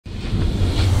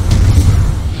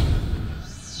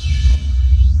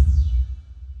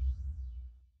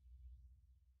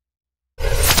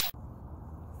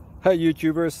Hey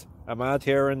YouTubers, I'm out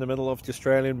here in the middle of the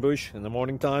Australian bush in the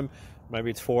morning time. Maybe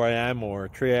it's 4 a.m. or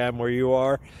 3 a.m. where you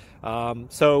are.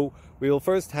 So we'll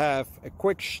first have a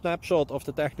quick snapshot of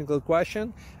the technical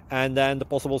question and then the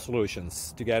possible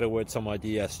solutions, together with some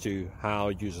ideas to how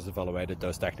users evaluated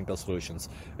those technical solutions.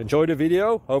 Enjoy the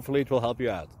video, hopefully it will help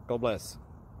you out. God bless.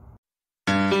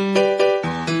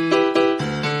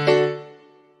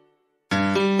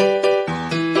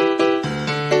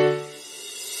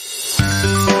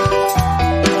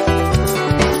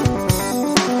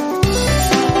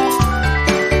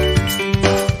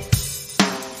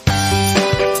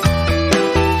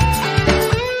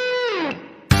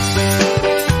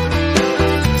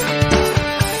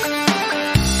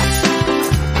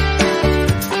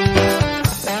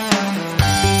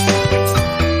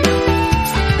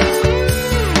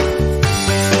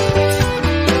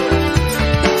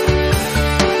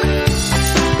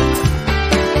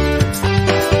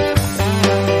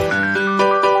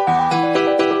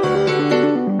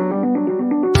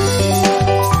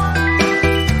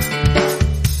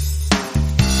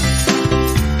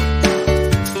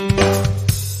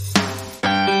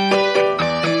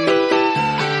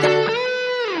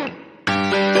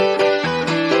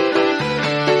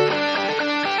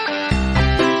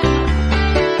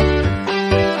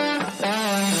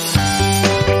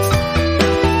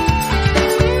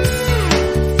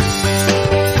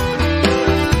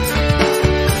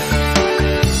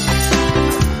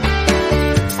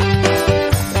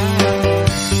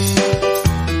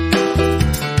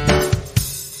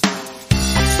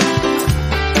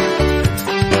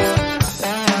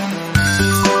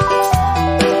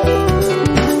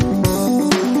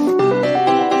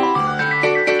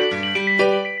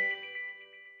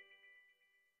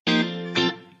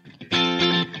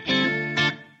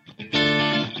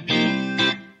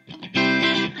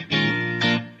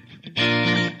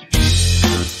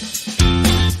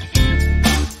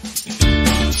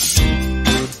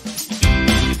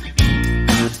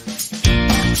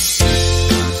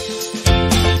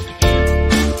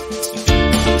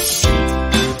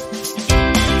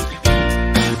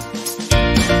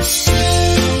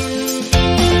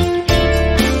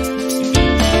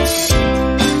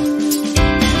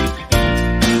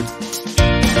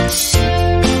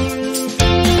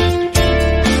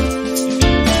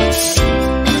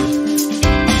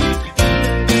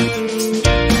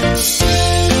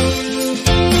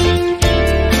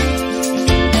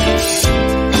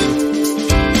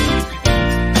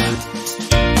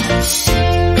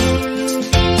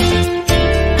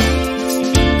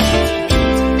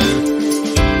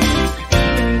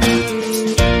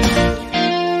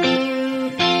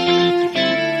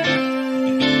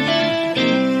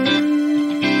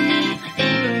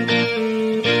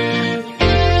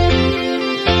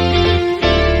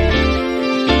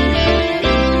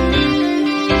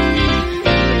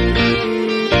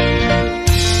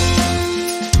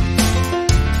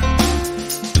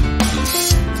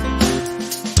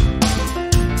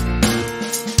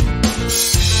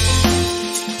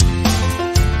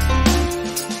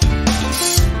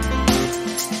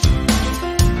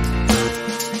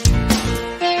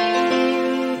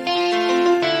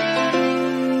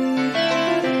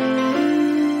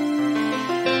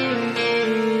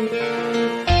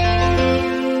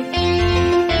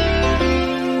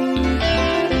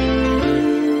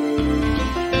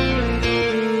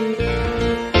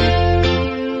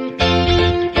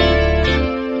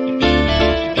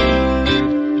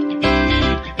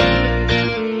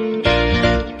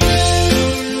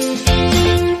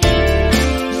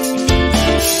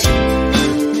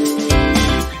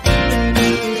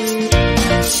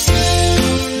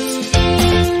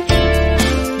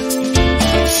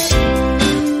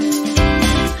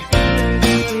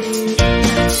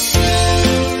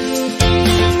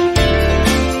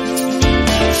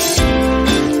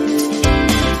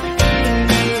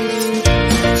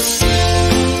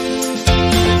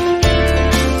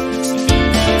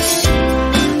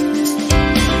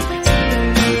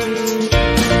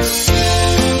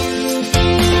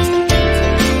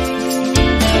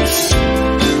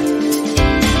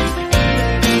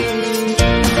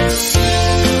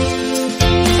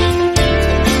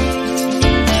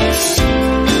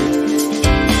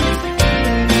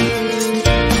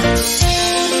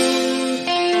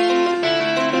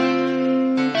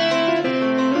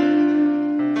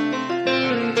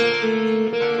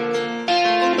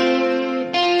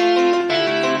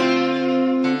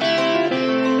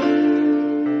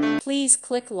 Please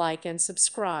click like and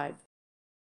subscribe.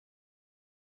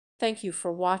 Thank you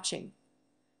for watching.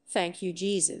 Thank you,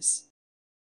 Jesus.